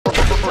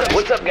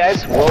up,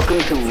 guys? Welcome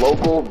to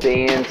local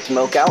band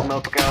Smokeout.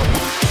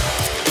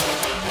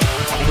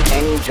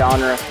 Any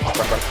genre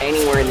from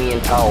anywhere in the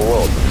entire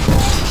world.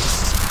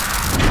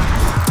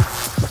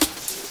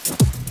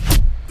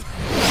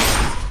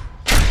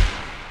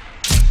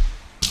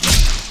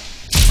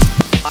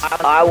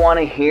 I want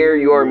to hear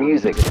your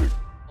music.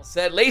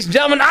 Said, ladies and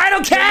gentlemen, Idle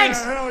Kegs!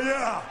 Yeah, hell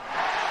yeah!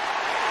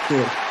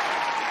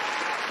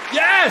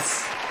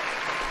 Yes!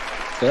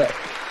 Yeah.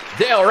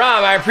 Dale,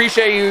 Rob, I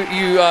appreciate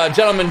you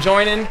gentlemen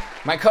joining.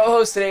 My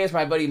co-host today is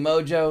my buddy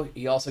Mojo.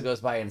 He also goes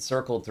by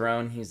Encircled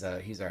Throne. He's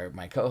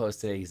my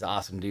co-host today. He's an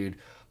awesome dude.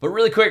 But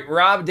really quick,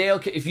 Rob,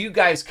 Dale, if you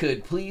guys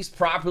could please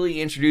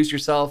properly introduce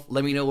yourself.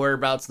 Let me know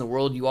whereabouts in the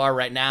world you are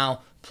right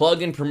now.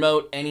 Plug and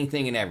promote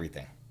anything and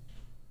everything.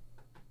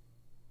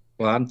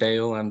 Well, I'm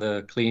Dale. I'm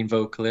the clean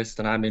vocalist,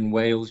 and I'm in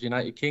Wales,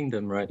 United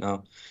Kingdom right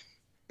now.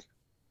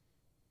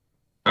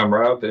 I'm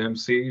Rob, the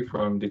MC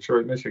from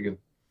Detroit, Michigan.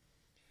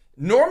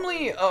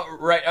 Normally,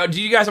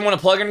 do you guys want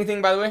to plug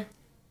anything, by the way?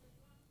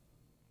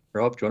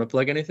 Rob, do you want to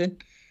plug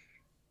anything?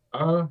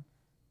 No,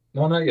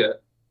 not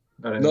yet.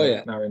 Not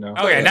yet. Not right now.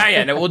 Okay, not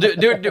yet. No, we'll do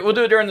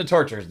it during the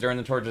tortures and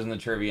the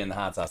trivia and the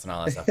hot sauce and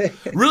all that stuff.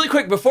 Really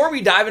quick, before we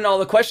dive into all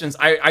the questions,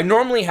 I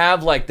normally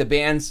have like the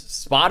band's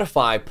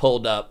Spotify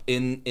pulled up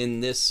in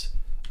this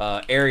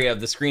area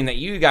of the screen that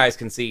you guys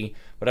can see,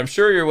 but I'm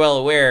sure you're well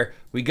aware.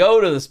 We go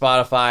to the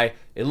Spotify,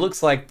 it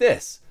looks like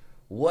this.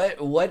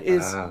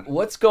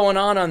 What's going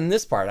on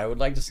this part? I would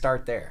like to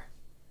start there.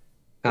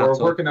 We're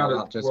working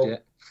out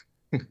yet.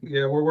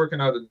 Yeah, we're working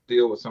out a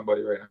deal with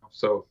somebody right now,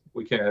 so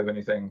we can't have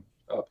anything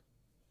up.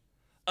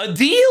 A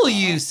deal,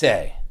 you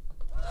say?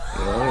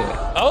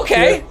 Oh, yeah.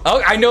 Okay. Yeah.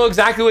 Oh, I know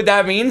exactly what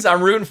that means.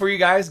 I'm rooting for you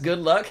guys. Good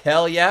luck.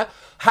 Hell yeah.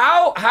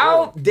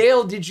 How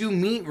Dale, did you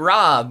meet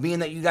Rob, being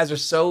that you guys are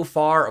so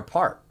far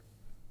apart?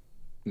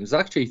 It was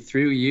actually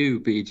through you,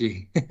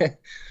 BG.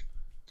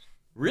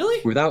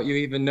 Really? Without you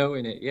even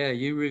knowing it. Yeah,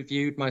 you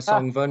reviewed my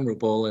song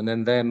Vulnerable, and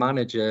then their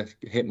manager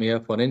hit me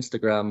up on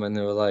Instagram, and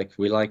they were like,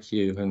 we like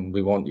you, and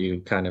we want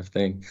you, kind of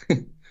thing.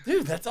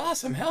 Dude, that's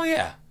awesome. Hell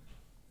yeah.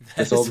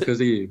 It's all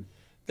because of you.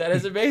 That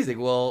is amazing.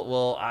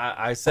 Well,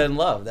 I send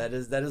love. That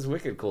is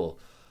wicked cool.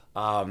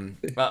 I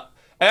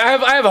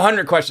have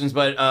 100 questions,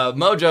 but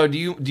Mojo,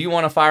 do you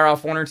want to fire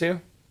off one or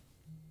two?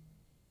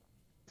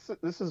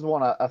 This is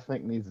one I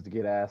think needs to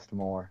get asked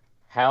more.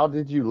 How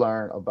did you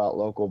learn about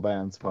local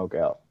band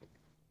Smokeout?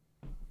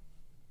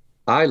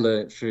 I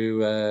learned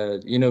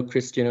through,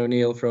 Christian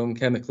O'Neill from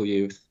Chemical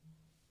Youth.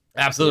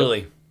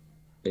 Absolutely.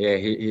 Yeah,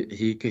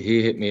 he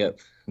hit me up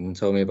and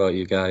told me about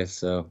you guys,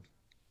 so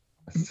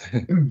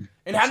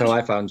that's how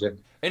I found you.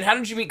 And how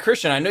did you meet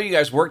Christian? I know you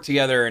guys work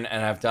together and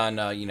have done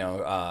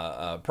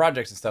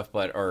projects and stuff,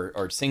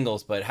 or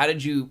singles. But how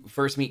did you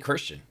first meet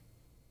Christian?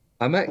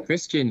 I met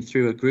Christian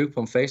through a group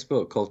on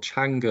Facebook called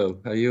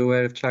Chango. Are you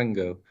aware of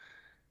Chango?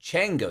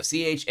 Chango,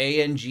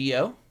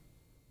 Chango.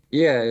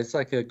 Yeah, it's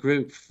like a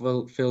group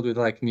filled with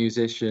like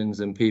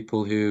musicians and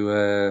people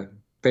who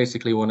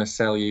basically want to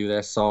sell you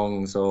their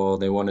songs, or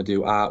they want to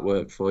do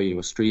artwork for you,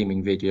 or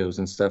streaming videos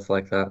and stuff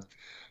like that.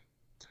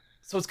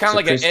 So it's kind of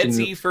like an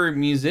Etsy for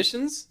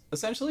musicians,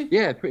 essentially?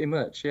 Yeah, pretty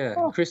much, yeah.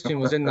 Oh. Christian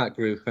was in that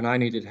group, and I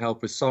needed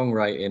help with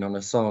songwriting on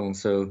a song,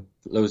 so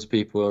loads of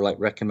people were like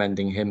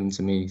recommending him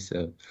to me,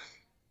 so.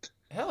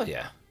 Hell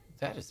yeah.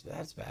 That's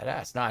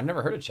badass. No, I've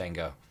never heard of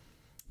Chango.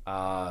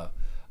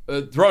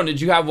 Throne, did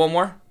you have one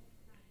more?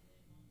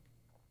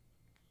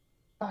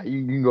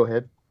 You can go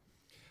ahead.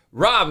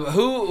 Rob,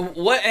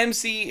 what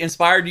MC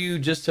inspired you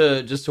just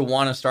to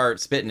want to start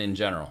spitting in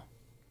general?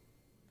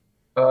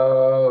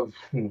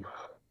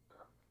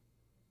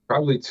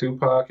 Probably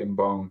Tupac and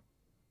Bone.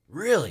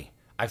 Really?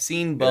 I've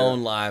seen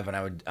Bone live, and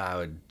I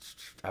would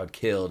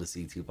kill to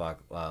see Tupac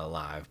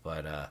live,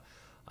 but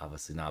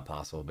obviously not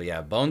possible. But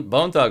yeah,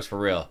 Bone Thugs for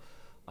real.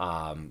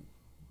 I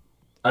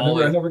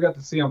never got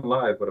to see him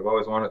live, but I've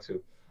always wanted to.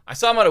 I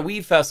saw him at a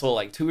weed festival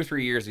like 2 or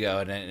 3 years ago,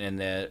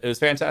 and it was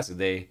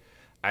fantastic.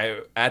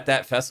 At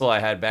that festival, I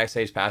had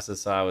backstage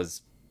passes, so I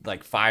was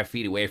like 5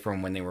 feet away from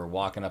them when they were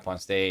walking up on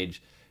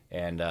stage,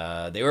 and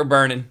they were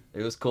burning.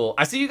 It was cool.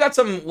 I see you got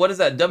some, what is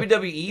that,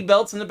 WWE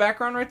belts in the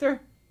background right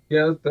there?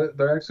 Yeah,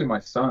 they're actually my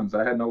sons.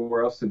 I had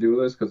nowhere else to do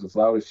this because it's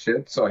loud as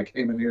shit, so I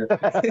came in here.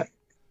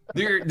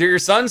 They're your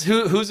sons?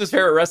 Who's his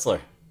favorite wrestler?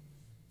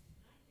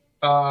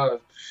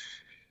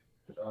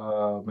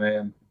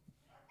 Man.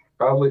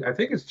 Probably, I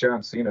think it's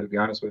John Cena, to be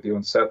honest with you,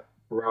 and Seth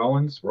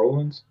Rollins.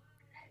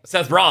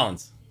 Seth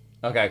Rollins.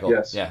 Okay, cool.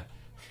 Yes. Yeah.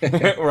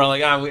 We're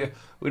like,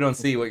 we don't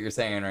see what you're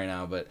saying right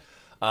now, but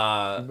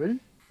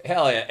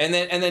hell yeah. And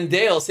then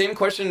Dale, same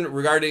question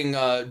regarding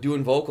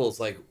doing vocals.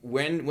 Like,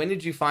 when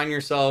did you find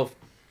yourself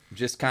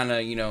just kind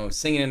of,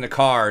 singing in the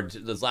car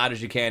as loud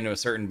as you can to a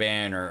certain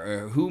band,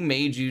 or who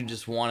made you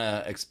just want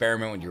to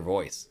experiment with your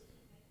voice?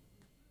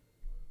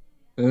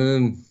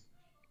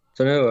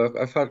 So no,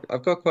 I've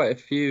got quite a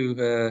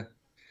few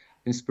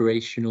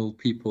inspirational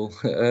people,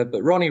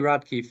 but Ronnie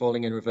Radke,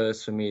 Falling in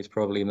Reverse for me is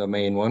probably the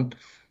main one.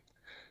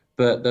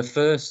 But the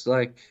first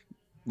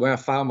where I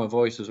found my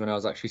voice was when I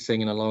was actually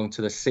singing along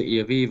to the City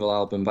of Evil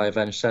album by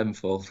Avenged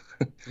Sevenfold.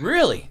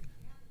 Really?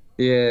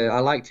 Yeah, I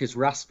liked his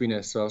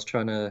raspiness, so I was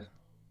trying to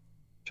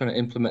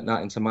implement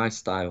that into my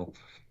style.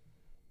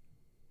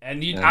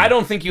 And I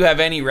don't think you have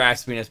any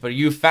raspiness, but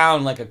you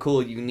found like a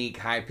cool, unique,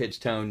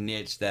 high-pitched tone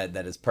niche that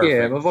is perfect.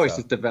 Yeah, my voice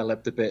has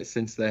developed a bit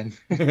since then.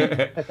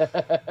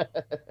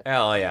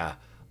 Hell yeah.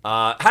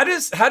 How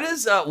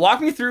does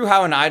walk me through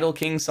how an Idol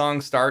King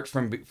song starts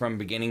from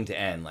beginning to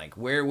end? Like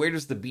where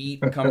does the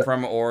beat come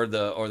from, or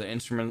the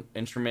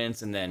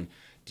instruments, and then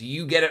do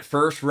you get it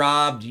first,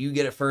 Rob? Do you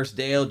get it first,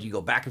 Dale? Do you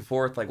go back and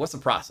forth? Like what's the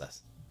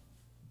process?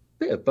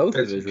 Yeah, both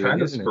of It's us, kind really,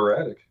 of isn't it?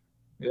 sporadic.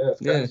 Yeah, it's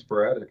kind Yeah. of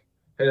sporadic.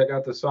 Hey, I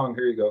got this song.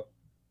 Here you go.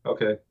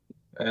 Okay,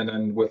 and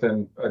then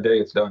within a day,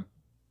 it's done.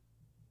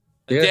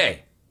 A Yeah.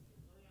 day.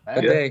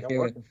 Hey, day, y'all yeah.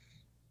 working.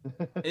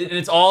 And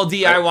it's all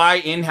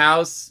DIY,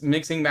 in-house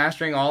mixing,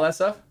 mastering, all that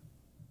stuff.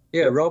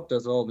 Yeah, Rob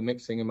does all the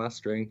mixing and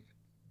mastering.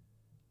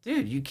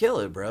 Dude, you kill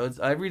it, bro. It's,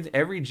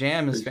 every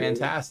jam is Appreciate it.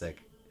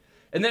 fantastic.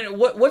 And then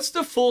what's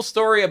the full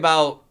story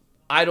about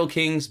Idol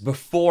Kings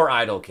before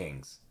Idol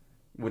Kings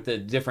with the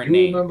different Do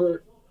you name?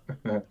 remember?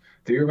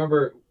 Do you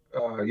remember?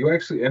 You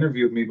actually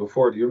interviewed me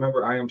before. Do you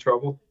remember I Am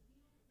Trouble?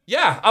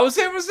 Yeah, I was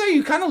able to say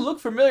you kind of look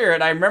familiar,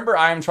 and I remember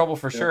I Am Trouble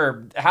for Yeah.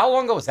 sure. How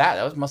long ago was that?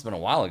 That must have been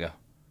a while ago.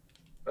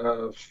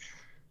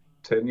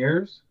 10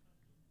 years.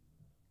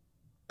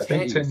 I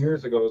think 10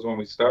 years ago is when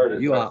we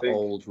started. You I are think,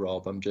 old,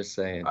 Rob. I'm just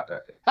saying.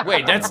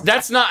 Wait,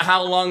 that's not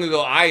how long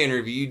ago I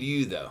interviewed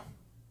you though.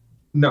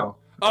 No.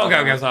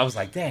 Okay, so I was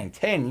like, dang,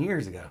 10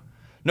 years ago.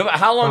 No, but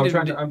how long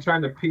I'm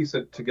trying to piece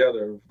it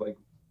together, like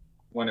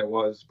when it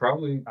was.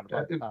 Probably Not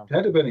about it time. had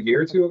to have been a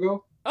year or two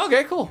ago,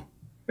 Okay, cool.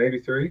 maybe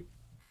 3.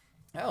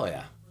 Hell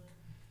yeah.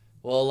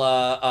 Well,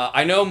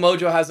 I know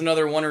Mojo has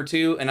another one or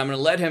two, and I'm gonna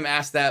let him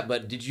ask that.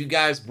 But did you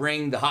guys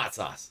bring the hot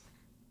sauce?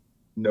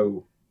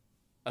 No.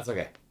 That's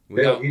okay.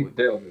 Dale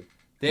did.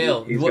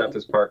 Dale, He's got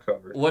this part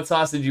covered. What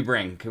sauce did you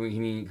bring? Can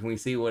we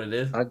see what it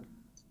is?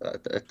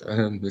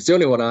 It's the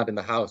only one I had in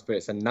the house, but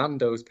it's a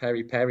Nando's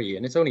peri peri,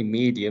 and it's only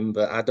medium,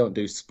 but I don't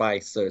do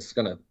spice, so it's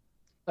gonna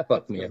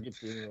fuck me up.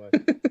 Get you anyway.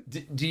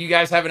 Do you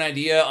guys have an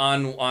idea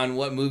on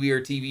what movie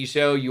or TV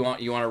show you want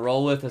to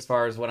roll with as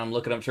far as what I'm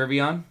looking up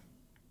trivia on?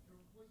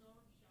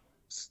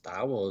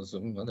 Star Wars, I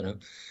don't know.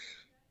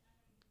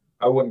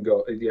 I wouldn't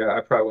go. Yeah,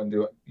 I probably wouldn't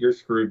do it. You're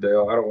screwed,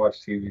 Dale. I don't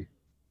watch TV.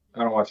 I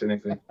don't watch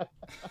anything.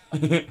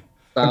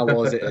 Star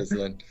Wars it is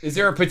then. Is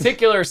there a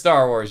particular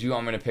Star Wars you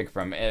want me to pick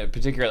from? A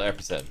particular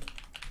episode?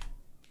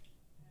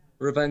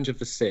 Revenge of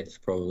the Sith,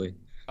 probably.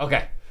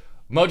 Okay.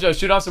 Mojo,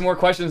 shoot off some more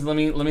questions. Let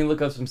me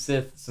look up some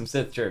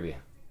Sith trivia.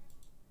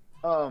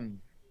 I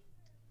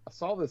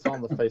saw this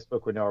on the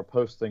Facebook when y'all were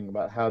posting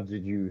about how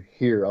did you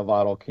hear of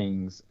Idol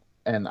Kings,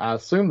 and I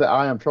assume that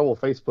I Am Trouble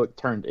Facebook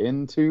turned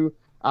into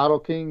Idol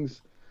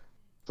Kings,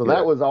 so Yeah.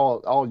 that was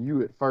all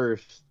you at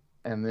first,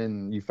 and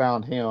then you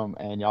found him,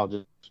 and y'all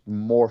just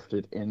morphed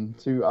it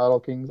into Idol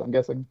Kings, I'm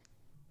guessing.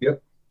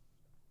 Yep.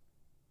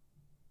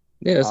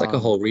 Yeah, it's like a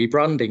whole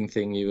rebranding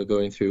thing you were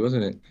going through,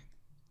 wasn't it?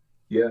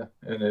 Yeah,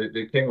 and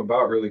it came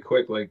about really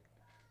quick. Like,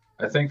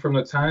 I think from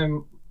the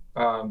time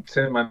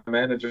Tim, my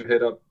manager,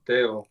 hit up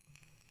Dale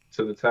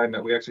to the time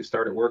that we actually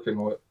started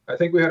working with, I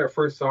think we had our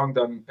first song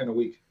done in a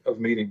week of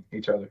meeting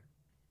each other.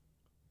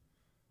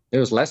 It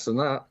was less than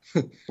that.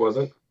 Was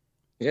it?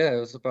 Yeah, it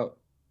was about.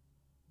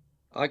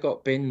 I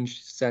got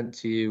binge sent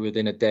to you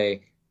within a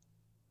day.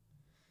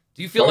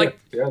 Do you feel Oh, like?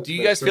 yeah, Do you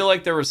that's guys true. feel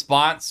like the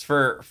response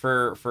for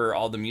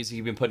all the music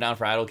you've been putting out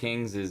for Idol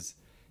Kings is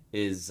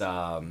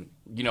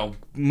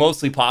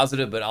mostly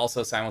positive, but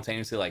also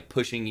simultaneously like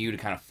pushing you to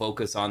kind of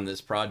focus on this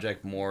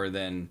project more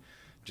than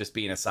just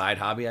being a side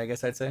hobby, I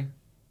guess I'd say?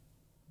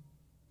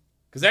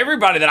 Because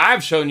everybody that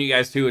I've shown you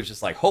guys to is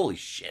just like, holy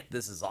shit,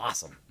 this is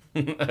awesome.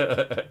 Oh,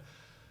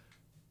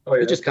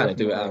 yeah, We just kind of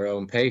do it at definitely. our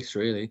own pace,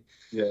 really.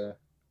 Yeah.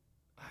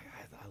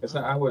 It's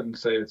not. I wouldn't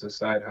say it's a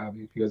side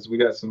hobby because we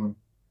got some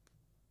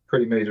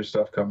pretty major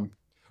stuff coming.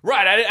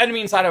 Right, I didn't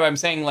mean side hobby. I'm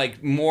saying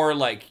like more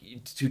like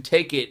to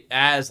take it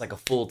as like a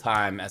full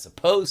time as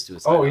opposed to a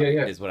side hobby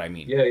is what I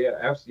mean. Yeah,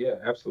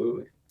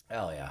 absolutely.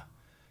 Hell yeah.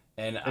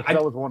 And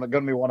That was going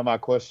to be one of my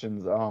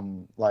questions.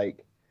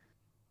 Like,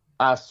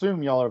 I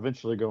assume y'all are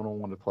eventually going to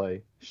want to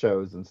play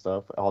shows and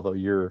stuff, although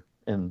you're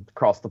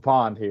across the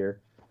pond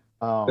here.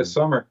 This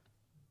summer.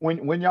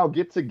 When y'all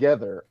get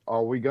together,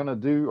 are we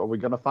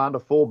gonna find a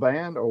full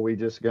band, or are we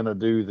just gonna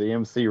do the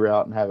MC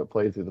route and have it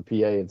play through the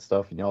PA and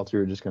stuff, and y'all two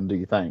are just gonna do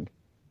your thing?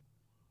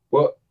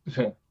 Well,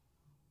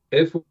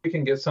 if we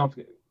can get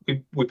something,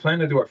 we plan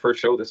to do our first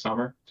show this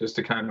summer just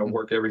to kind of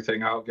work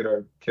everything out, get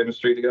our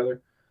chemistry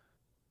together.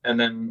 And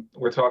then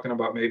we're talking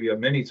about maybe a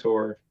mini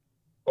tour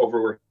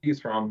over where he's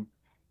from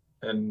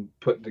and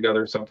putting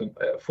together something,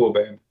 a full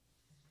band.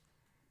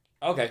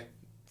 okay.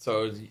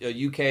 So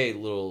a UK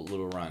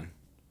little run.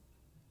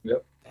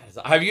 Yep.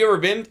 Have you ever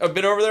been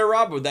over there,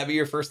 Rob? Would that be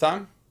your first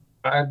time?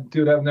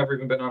 Dude, I've never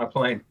even been on a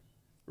plane.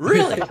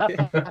 Really?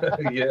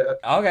 Yeah.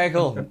 Okay,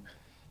 cool.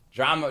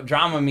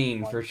 Drama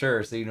mean for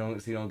sure. So you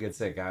don't get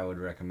sick. I would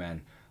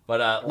recommend. But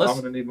I'm let's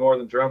gonna need more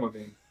than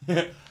Dramamine.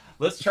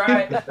 let's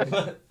try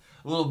a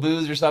little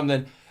booze or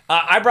something.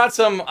 I brought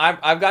some.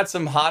 I've got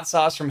some hot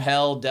sauce from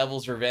Hell,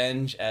 Devil's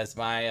Revenge, as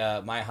my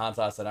my hot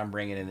sauce that I'm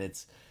bringing, and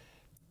it's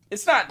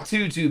not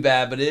too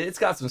bad, but it's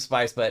got some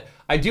spice. But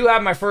I do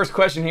have my first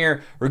question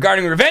here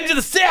regarding Revenge of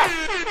the Sith.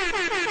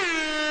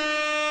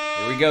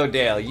 Here we go,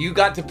 Dale. You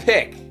got to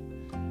pick,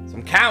 so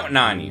I'm counting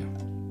on you.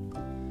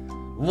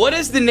 What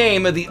is the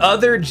name of the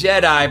other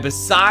Jedi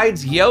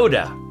besides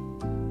Yoda,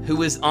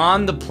 who is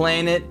on the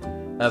planet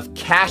of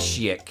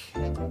Kashyyyk?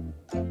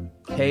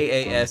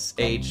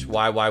 Kashyyk.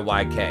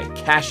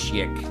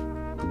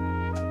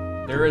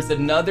 Kashyyyk. There is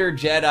another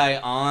Jedi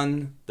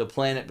on the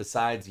planet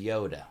besides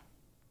Yoda.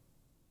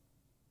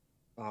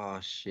 Oh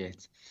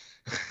shit.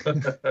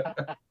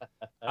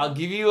 I'll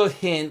give you a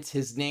hint.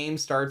 His name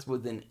starts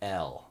with an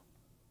L.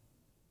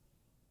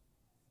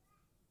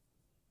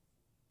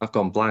 I've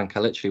gone blank.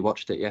 I literally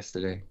watched it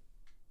yesterday.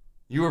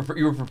 You were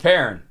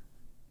preparing.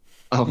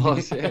 I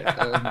was,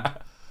 yeah.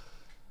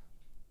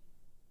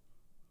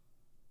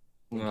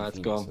 No, it's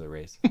gone. To the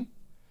race.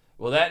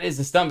 Well, that is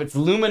the stump. It's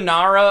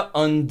Luminara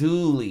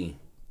Unduli.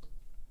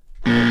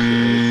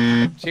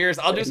 Cheers.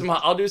 I'll do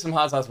some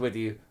hot sauce with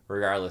you,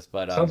 regardless.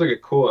 But Sounds like a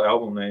cool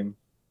album name.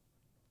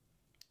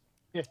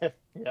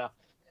 Yeah.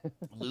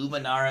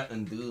 Luminara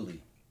Unduli.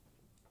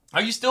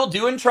 Are you still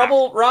doing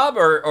Trouble, Rob,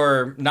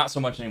 or not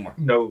so much anymore?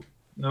 No,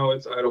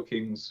 it's Idle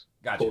Kings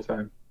Gotcha. full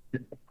time.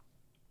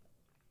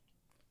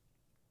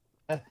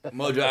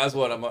 Mojo, that's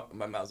what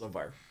my mouth's on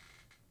fire.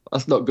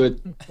 That's not good.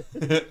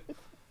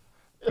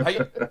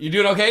 You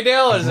doing okay,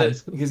 Dale? Or is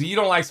it because you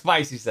don't like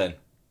spice? You said.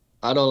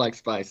 I don't like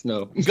spice.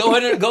 No. Go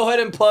ahead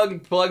and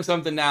plug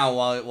something now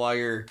while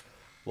you're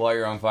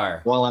on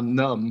fire. While I'm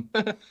numb.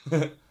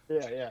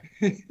 Yeah.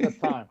 That's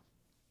time.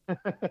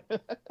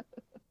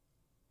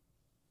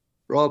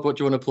 Rob, what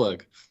do you want to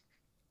plug?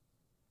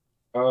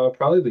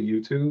 Probably the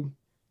YouTube.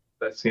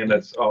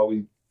 That's all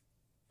we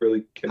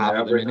really can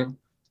have right now.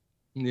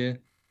 Yeah.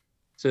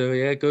 So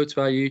yeah, go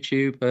to our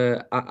YouTube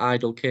at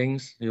Idle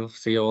Kings. You'll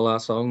see all our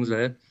songs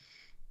there.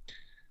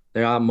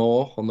 There are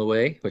more on the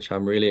way, which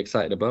I'm really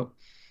excited about.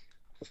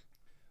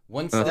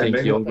 I think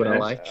maybe you're gonna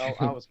like. I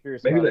was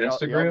curious. Maybe about the it.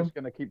 Instagram? Y'all just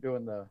gonna keep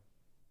doing the.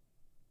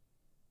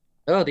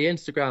 Oh, the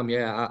Instagram,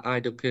 yeah, at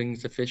Idle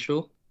Kings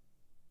Official.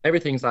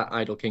 Everything's at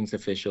Idle Kings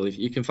Official. If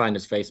you can find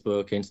us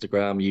Facebook,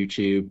 Instagram,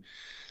 YouTube.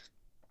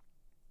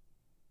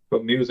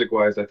 But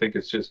music-wise, I think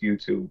it's just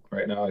YouTube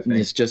right now. I think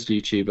It's just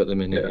YouTube at the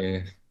minute.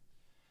 Yeah.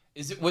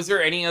 Was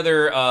there any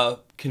other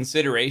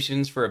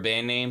considerations for a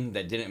band name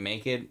that didn't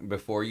make it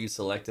before you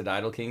selected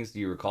Idle Kings? Do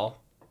you recall?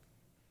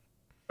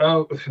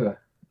 Oh,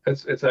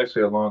 it's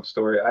actually a long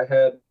story. I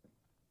had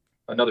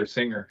another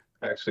singer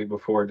actually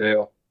before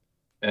Dale,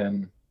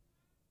 and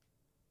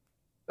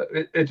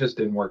it just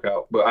didn't work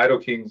out. But Idle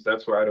Kings,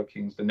 that's where Idle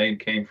Kings, the name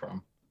came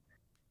from.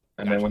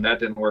 And then when that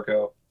didn't work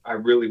out, I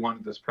really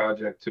wanted this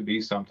project to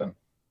be something.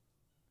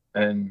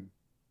 And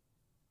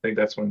I think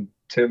that's when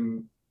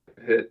Tim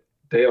hit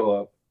Dale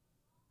up.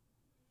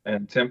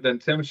 And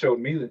Tim showed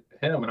me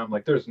him, and I'm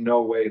like, there's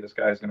no way this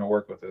guy's going to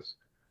work with this.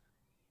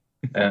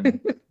 And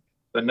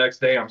the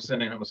next day, I'm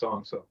sending him a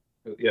song. So,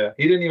 yeah,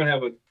 he didn't even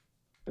have a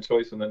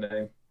choice in the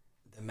name.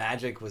 The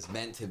magic was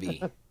meant to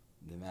be.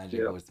 The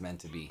magic was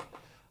meant to be.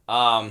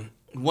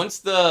 Once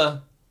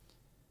the...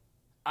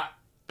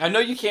 I know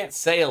you can't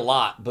say a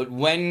lot, but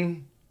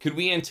when could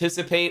we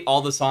anticipate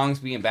all the songs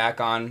being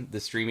back on the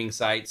streaming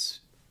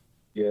sites?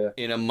 Yeah.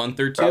 In a month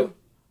or two?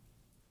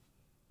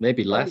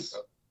 Maybe less.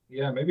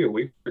 Yeah, maybe a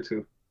week or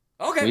two.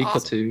 Okay, Week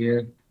awesome. or two,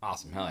 yeah.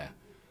 Awesome, hell yeah.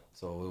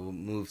 So we'll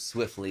move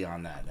swiftly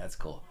on that. That's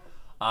cool.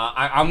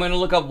 I'm going to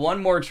look up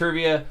one more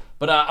trivia,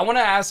 but I want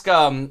to ask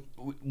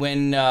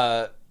when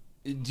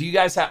do you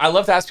guys have... I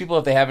love to ask people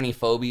if they have any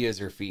phobias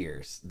or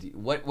fears.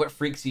 What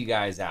freaks you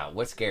guys out?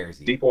 What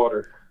scares you? Deep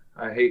water.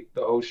 I hate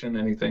the ocean,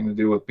 anything to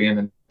do with being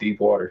in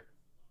deep water.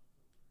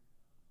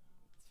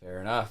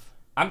 Fair enough.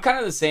 I'm kind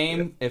of the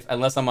same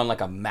unless I'm on like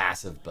a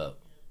massive boat.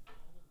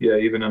 Yeah,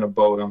 even in a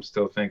boat, I'm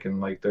still thinking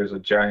like there's a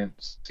giant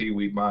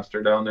seaweed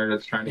monster down there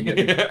that's trying to get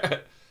me.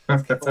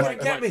 Like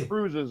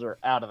cruises are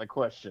out of the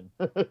question.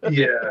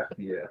 Yeah.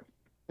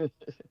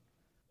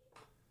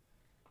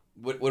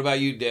 What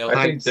about you, Dale?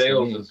 I think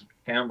Dale's is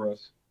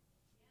cameras.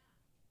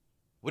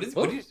 What is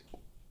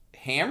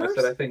hammers?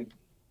 I said I think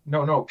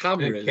no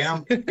Cameras.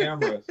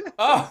 Cameras.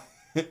 Oh.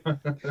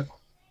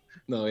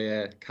 No,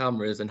 yeah,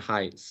 cameras and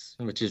heights,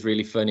 which is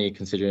really funny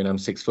considering I'm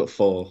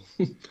 6'4".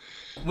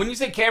 When you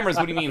say cameras,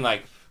 what do you mean?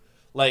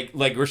 Like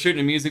we're shooting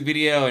a music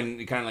video and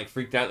you kind of like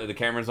freaked out that the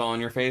camera's all in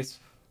your face?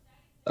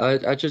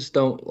 I just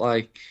don't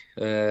like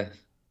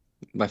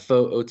my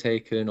photo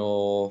taken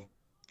or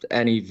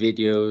any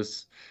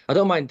videos. I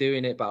don't mind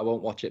doing it, but I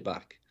won't watch it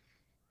back.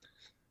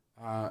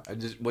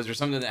 Was there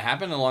something that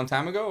happened a long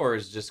time ago, or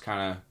is it just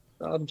kind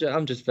of?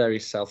 I'm just very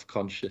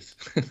self-conscious.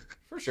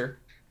 For sure.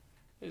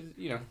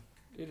 It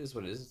is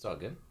what it is. It's all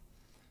good.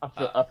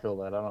 I feel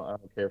that. I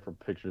don't care for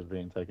pictures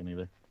being taken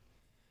either.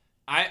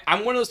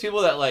 I'm one of those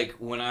people that like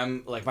when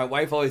I'm like my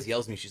wife always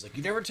yells at me. She's like,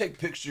 "You never take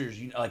pictures."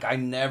 Like I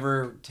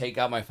never take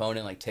out my phone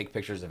and like take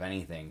pictures of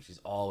anything.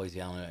 She's always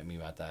yelling at me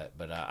about that.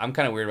 But I'm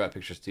kind of weird about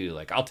pictures too.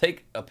 Like I'll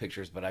take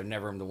pictures, but I've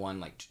never am the one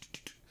like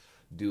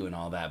doing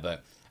all that.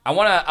 But I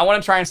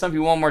wanna try and stump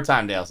you one more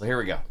time, Dale. So here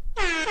we go.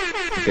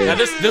 Okay. Now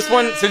this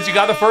one, since you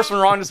got the first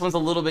one wrong, this one's a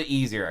little bit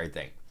easier, I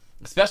think,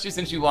 especially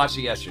since you watched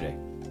it yesterday.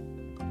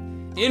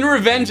 In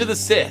Revenge of the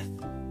Sith,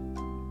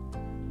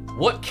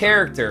 what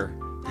character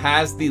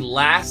has the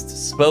last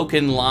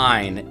spoken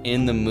line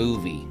in the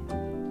movie?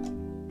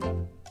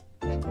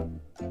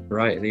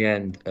 Right at the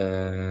end,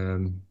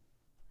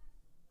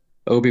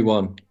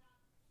 Obi-Wan.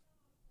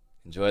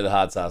 Enjoy the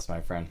hot sauce,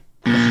 my friend.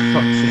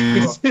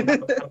 It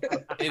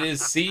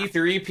is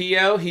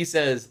C-3PO. He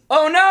says,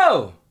 "Oh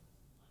no!"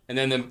 And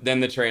then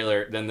the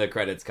trailer, then the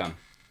credits come.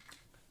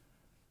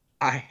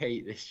 I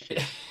hate this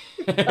shit.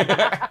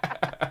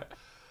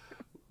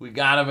 We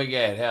got him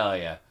again. Hell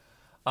yeah.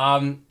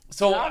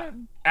 So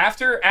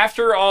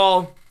after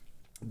all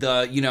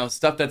the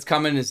stuff that's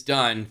coming is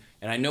done,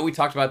 and I know we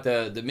talked about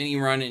the mini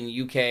run in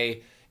UK,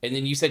 and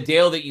then you said,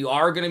 Dale, that you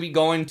are going to be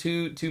going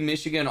to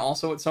Michigan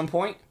also at some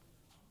point.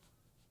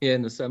 Yeah,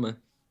 in the summer.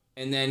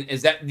 And then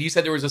you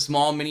said there was a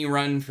small mini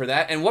run for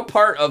that? And what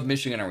part of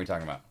Michigan are we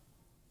talking about?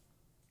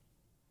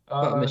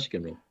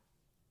 Michigan, man.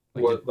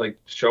 Like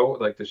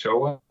the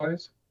show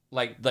wise?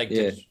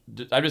 Yeah.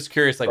 I'm just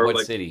curious,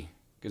 what city?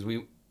 Because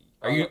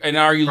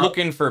are you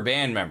looking for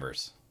band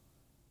members?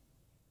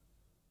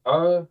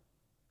 Kind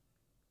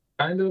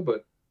of,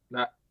 but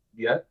not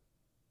yet.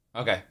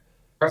 Okay.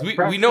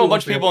 We know a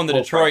bunch of people in the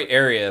Detroit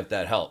area, if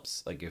that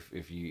helps. Like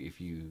if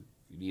you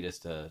need us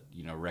to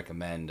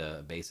recommend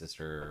a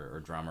bassist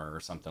or drummer or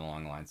something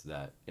along the lines of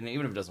that, and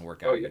even if it doesn't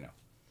work out,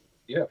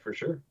 Yeah, for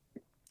sure.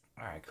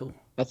 All right, cool.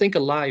 I think a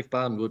live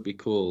band would be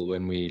cool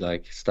when we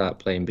start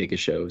playing bigger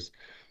shows.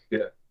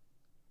 Yeah.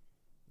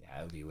 Yeah,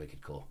 that would be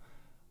wicked cool.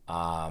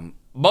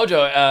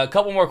 Mojo, a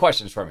couple more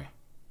questions for me.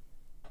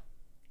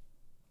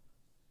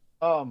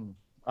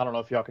 I don't know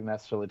if y'all can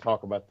necessarily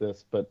talk about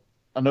this, but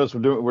I noticed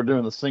we're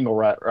doing the single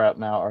right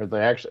now. Are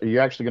you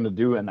actually going to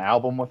do an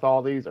album with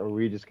all these, or are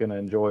we just going to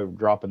enjoy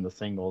dropping the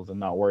singles and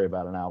not worry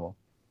about an album?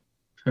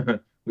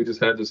 We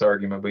just had this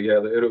argument, but yeah,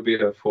 it'll be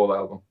a full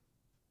album.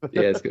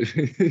 Yeah, it's good.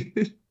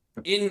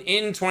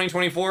 In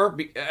 2024,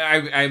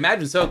 I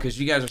imagine so, because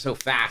you guys are so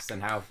fast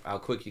and how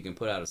quick you can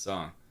put out a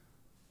song.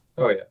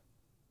 Oh yeah.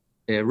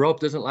 Yeah, Rob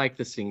doesn't like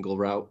the single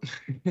route.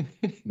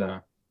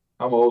 Nah,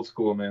 I'm old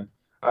school, man.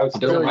 I would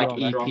still doesn't like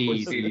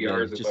EPs,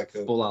 EPs, just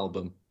full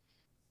album.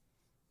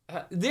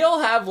 They all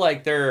have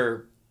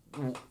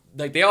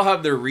they all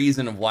have their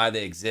reason of why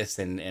they exist,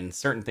 and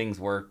certain things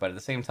work, but at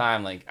the same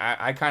time,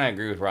 I kind of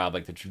agree with Rob.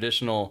 Like the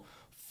traditional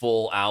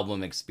full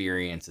album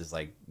experience is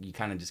you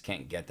kind of just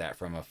can't get that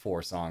from a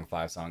 4-song,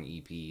 5-song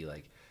EP.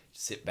 Like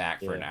sit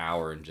back for an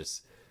hour and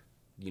just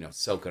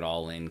soak it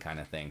all in kind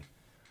of thing.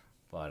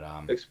 But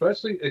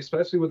especially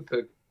with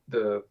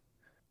the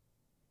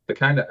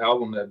kind of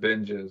album that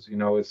binges,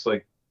 it's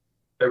like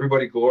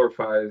everybody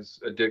glorifies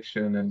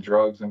addiction and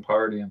drugs and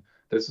partying.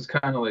 This is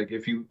kind of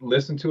if you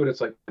listen to it,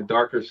 it's like the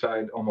darker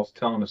side almost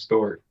telling a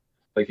story.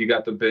 Like you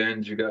got the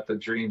binge, you got the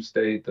dream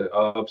state, the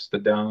ups, the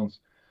downs.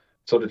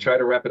 So to try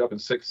to wrap it up in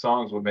 6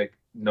 songs would make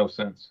no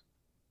sense.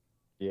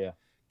 Yeah.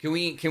 Can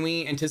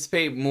we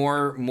anticipate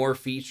more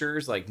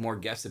features, like more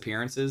guest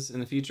appearances in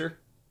the future?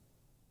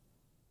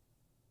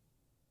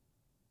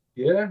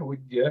 Yeah,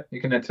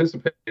 you can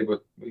anticipate,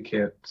 but we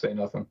can't say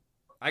nothing.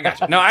 I got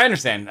you. No, I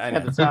understand. I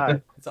know.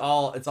 It's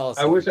all.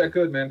 I wish I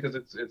could, man, because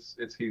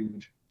it's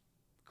huge.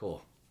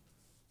 Cool.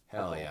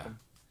 Hell yeah,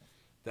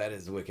 that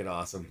is wicked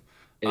awesome.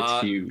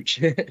 It's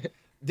huge.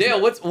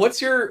 Dale,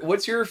 what's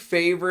your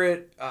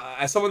favorite?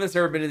 As someone that's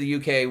never been to the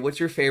UK, what's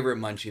your favorite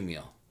munchie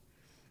meal?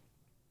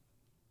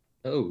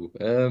 Oh,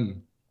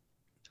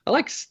 I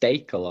like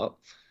steak a lot.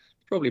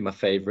 Probably my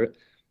favorite.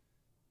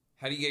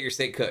 How do you get your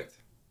steak cooked?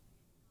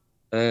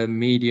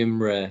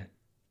 Medium rare.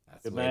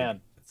 That's Good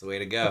man. That's the way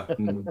to go.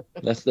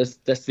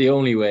 That's the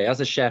only way.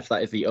 As a chef,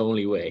 that is the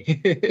only way.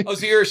 Oh,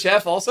 so you're a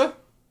chef also?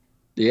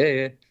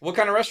 Yeah. What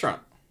kind of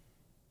restaurant?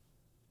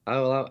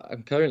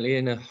 I'm currently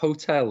in a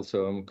hotel,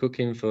 so I'm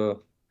cooking for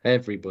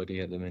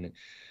everybody at the minute.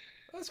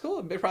 That's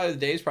cool. The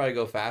days probably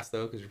go fast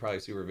though, because you're probably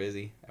super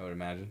busy, I would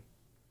imagine.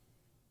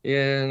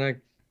 Yeah, and I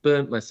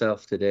burnt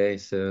myself today,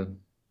 so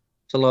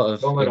it's a lot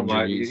of. Don't let him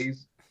lie.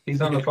 He's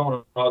on the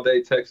phone all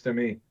day texting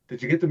me.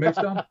 Did you get the mix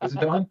done? Is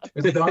it done?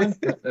 Is it done?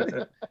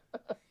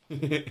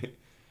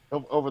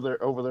 over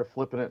there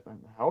flipping it.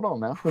 Hold on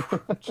now.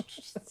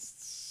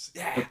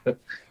 Yeah.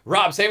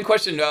 Rob, same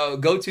question.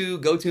 Go to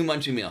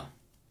munchie meal.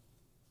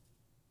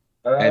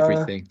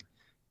 Everything.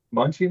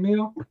 Munchie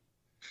meal?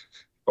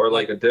 Or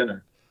like a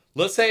dinner?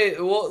 Let's say,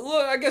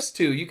 well, I guess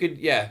 2. You could,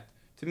 yeah.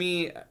 To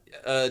me,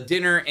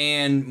 dinner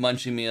and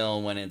munchie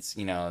meal when it's,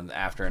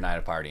 after a night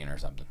of partying or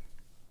something.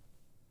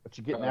 What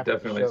you getting after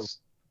the show?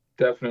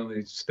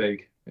 Definitely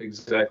steak.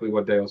 Exactly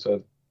what Dale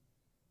said.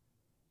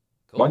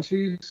 Cool.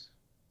 Munchies,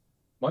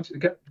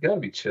 gotta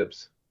be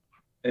chips.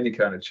 Any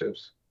kind of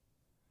chips.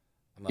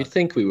 You'd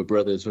think we were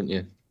brothers, wouldn't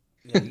you?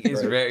 Yeah,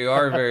 you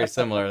are very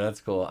similar.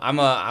 That's cool. I'm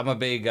a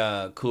big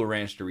Cool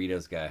Ranch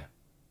Doritos guy.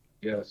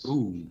 Yes.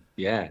 Ooh,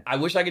 yeah. I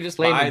wish I could just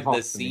Flaming buy hot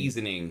the to me.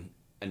 seasoning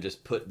and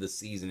just put the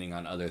seasoning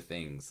on other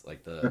things.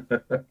 Like the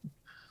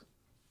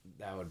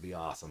that would be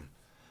awesome.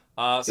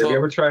 Have So you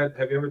ever tried?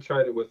 Have you ever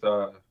tried it with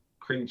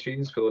cream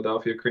cheese,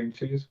 Philadelphia cream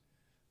cheese?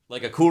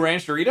 like a Cool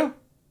Ranch Dorito?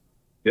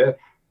 Yeah.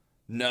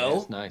 No,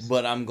 That's nice.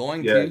 but I'm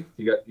going Yeah. to.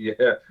 You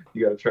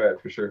got to try it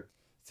for sure.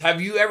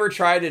 Have you ever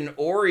tried an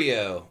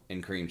Oreo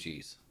and cream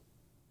cheese?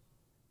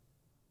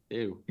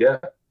 Ew. Yeah.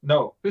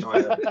 No. No,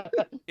 I haven't.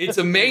 It's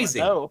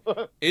amazing. No.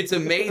 It's I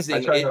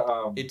amazing. tried It,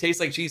 to it tastes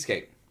like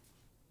cheesecake.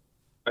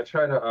 I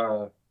tried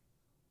to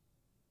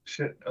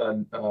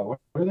what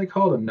are they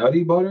called? A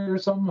nutty butter or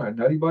something? Or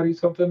nutty buddy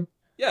something?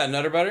 Yeah,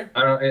 Nutter Butter.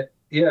 I don't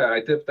yeah,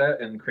 I dipped that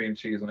in cream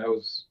cheese and that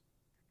was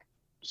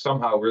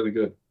somehow really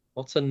good.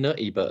 What's a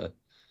nutty butter?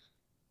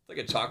 It's like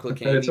a chocolate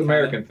candy. It's an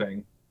American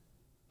thing.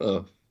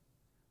 Oh,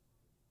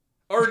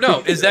 Or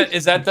no, is that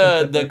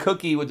the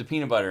cookie with the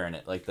peanut butter in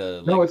it? Like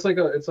the No, it's like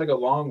a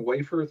long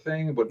wafer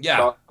thing with Yeah.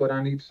 chocolate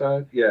on each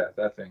side. Yeah,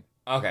 that thing.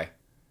 Okay.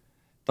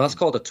 that's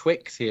called a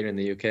Twix here in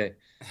the UK.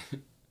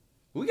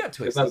 We got It's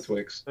Twix. not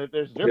Twix.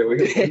 There's Yeah, we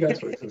different. got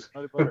Twixes.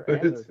 Nutty butter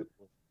and there's-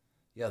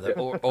 Yeah, the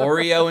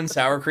Oreo and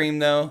sour cream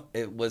though,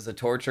 it was a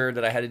torture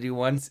that I had to do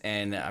once,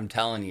 and I'm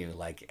telling you,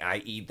 like I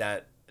eat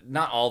that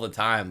not all the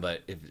time,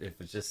 but if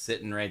it's just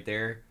sitting right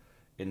there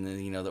in the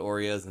the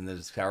Oreos and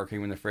the sour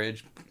cream in the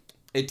fridge,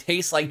 it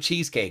tastes like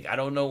cheesecake. I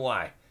don't know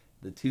why.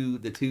 The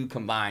two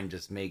combined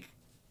just make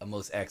a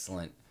most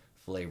excellent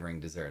flavoring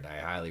dessert. I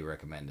highly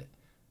recommend it.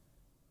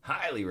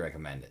 Highly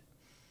recommend it.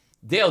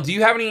 Dale, do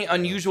you have any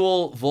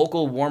unusual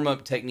vocal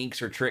warm-up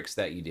techniques or tricks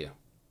that you do?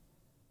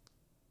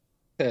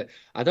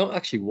 I don't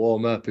actually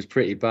warm up. It's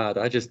pretty bad.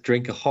 I just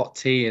drink a hot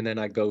tea and then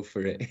I go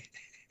for it.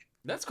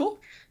 That's cool.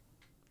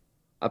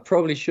 I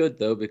probably should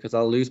though, because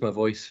I'll lose my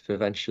voice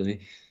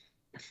eventually.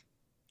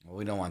 Well,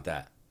 we don't want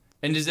that.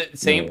 And is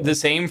it No. the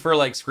same for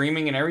like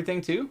screaming and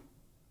everything too?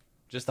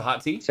 Just the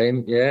hot tea?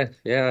 Same, yeah.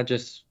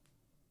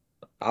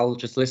 I'll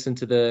just listen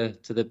to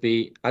the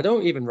beat. I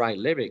don't even write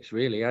lyrics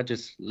really. I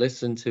just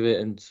listen to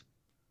it and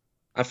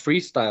I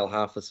freestyle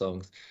half the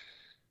songs.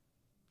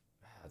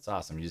 That's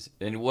awesome.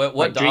 And what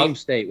My DAW, Dream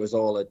State was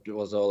all a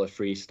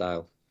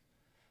freestyle.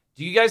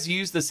 do you guys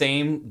use the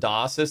same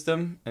DAW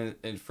system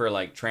and for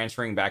like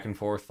transferring back and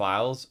forth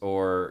files,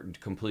 or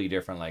completely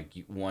different? Like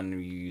one you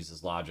use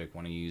is Logic,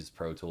 one you use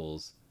Pro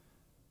Tools.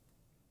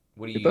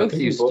 What do We you both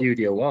use? use both-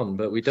 Studio One,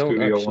 but we don't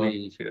Studio actually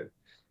One. Yeah.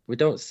 we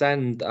don't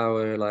send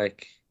our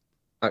like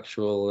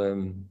actual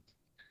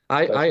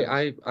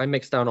I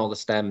mix down all the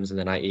stems and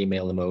then I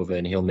email them over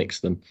and he'll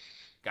mix them.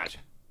 Gotcha.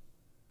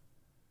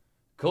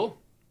 Cool.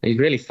 He's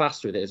really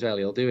fast with it as well.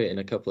 He'll do it in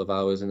a couple of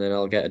hours and then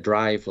I'll get a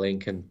drive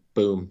link and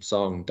boom,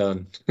 song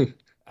done.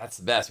 That's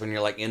the best when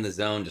you're like in the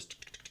zone, just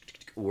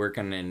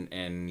working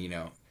and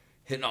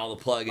hitting all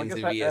the plugins guess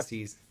and that-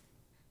 VSTs.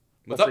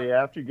 But What's up? see,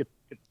 after you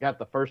got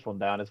the first one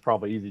down, it's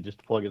probably easy just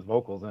to plug his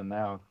vocals in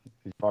now.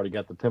 He's already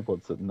got the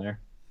template sitting there.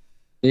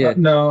 Yeah.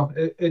 No,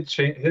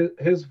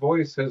 his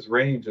voice, his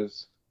range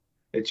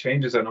it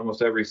changes on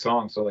almost every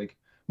song. So like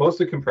most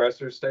of the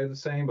compressors stay the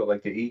same, but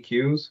like the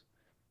EQs,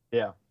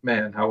 Yeah.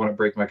 man, I want to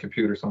break my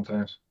computer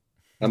sometimes.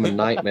 I'm a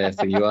nightmare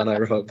for you, aren't I,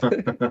 Rob?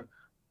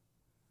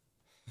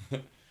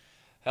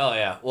 Hell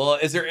yeah. Well,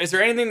 is there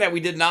anything that we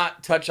did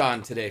not touch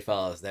on today,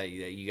 fellas, that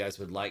you guys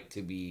would like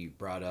to be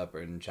brought up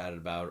and chatted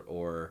about,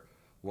 or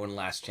one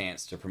last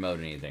chance to promote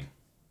anything?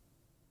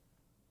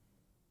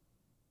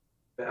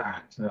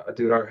 No,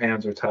 dude, our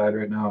hands are tied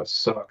right now. It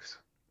sucks.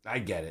 I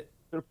get it.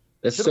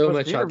 There's Should've so pushed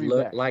much the I'd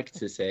interview back. like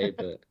to say,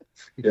 but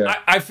Yeah.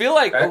 I feel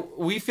like I-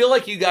 we feel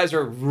like you guys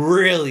are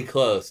really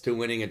close to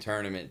winning a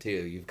tournament too.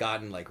 You've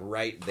gotten like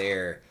right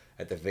there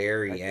at the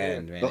very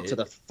end, man. got to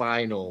the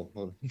final.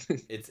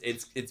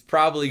 It's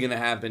probably gonna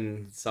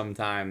happen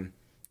sometime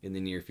in the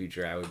near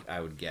future. I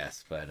would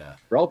guess, but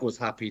Rob was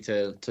happy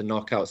to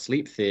knock out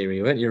Sleep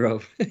Theory, weren't you,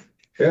 Rob?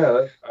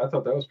 Yeah, I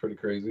thought that was pretty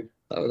crazy.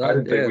 I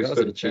didn't think we that was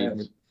stood an a chance.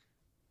 achievement.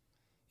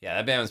 yeah,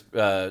 that band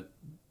was.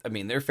 I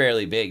mean, they're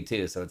fairly big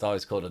too, so it's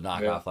always cool to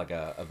knock Yeah. off like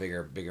a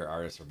bigger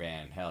artist or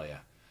band. Hell yeah.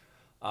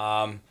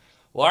 Well,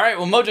 all right.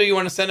 Well, Mojo, you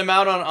want to send them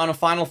out on a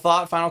final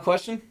thought, final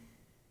question?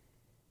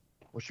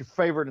 What's your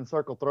favorite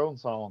Encircle Throne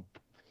song?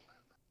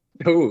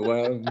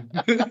 Oh,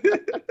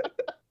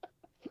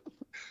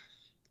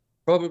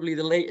 probably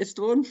the latest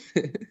one.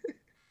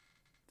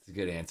 It's a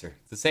good answer.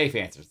 It's a safe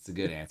answer. It's a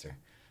good answer.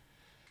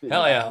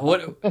 Hell yeah.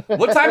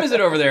 What time is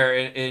it over there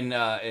in the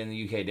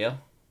UK, Dale?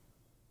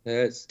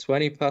 It's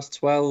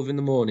 12:20 in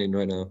the morning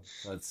right now.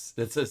 It's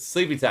a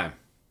sleepy time.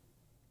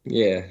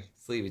 Yeah.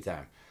 Sleepy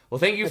time. Well,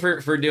 thank you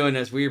for doing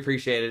this. We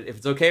appreciate it. If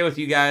it's okay with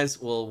you guys,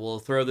 we'll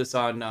throw this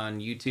on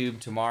YouTube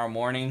tomorrow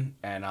morning,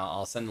 and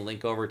I'll send the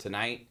link over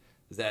tonight.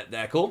 Is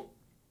that cool?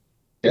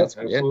 Yeah,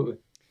 Absolutely.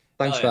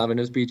 Thanks Hell for yeah. having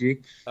us,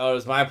 BG. Oh, it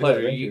was my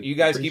pleasure. thank You you.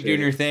 guys keep Appreciate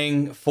doing your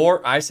thing.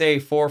 I say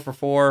 4 for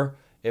 4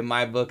 in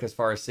my book as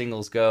far as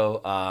singles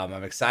go.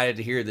 I'm excited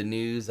to hear the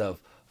news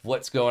of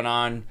what's going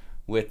on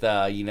with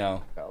you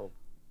know, Oh.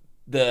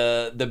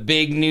 the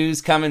big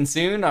news coming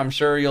soon. I'm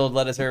sure you'll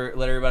let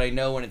everybody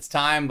know when it's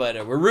time.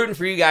 But we're rooting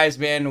for you guys,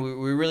 man.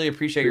 We really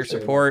appreciate your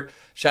support.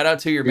 Shout out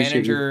to your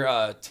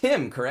manager,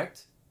 Tim.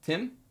 Correct,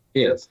 Tim?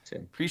 Yes,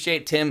 Tim.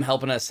 Appreciate Tim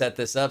helping us set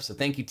this up. So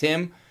thank you,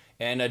 Tim.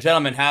 And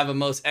gentlemen, have a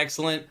most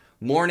excellent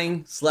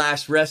morning /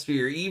 rest of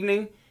your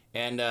evening.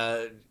 And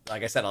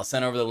like I said, I'll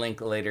send over the link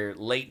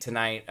late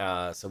tonight,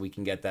 so we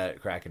can get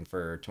that cracking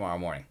for tomorrow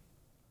morning.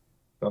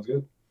 Sounds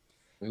good.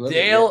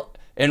 Dale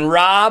and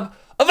Rob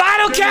of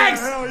Idle Kegs!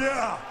 Hell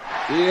yeah!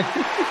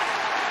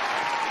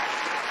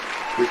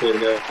 Appreciate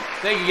it, guys.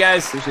 Thank you,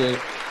 guys. Appreciate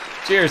it.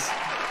 Cheers.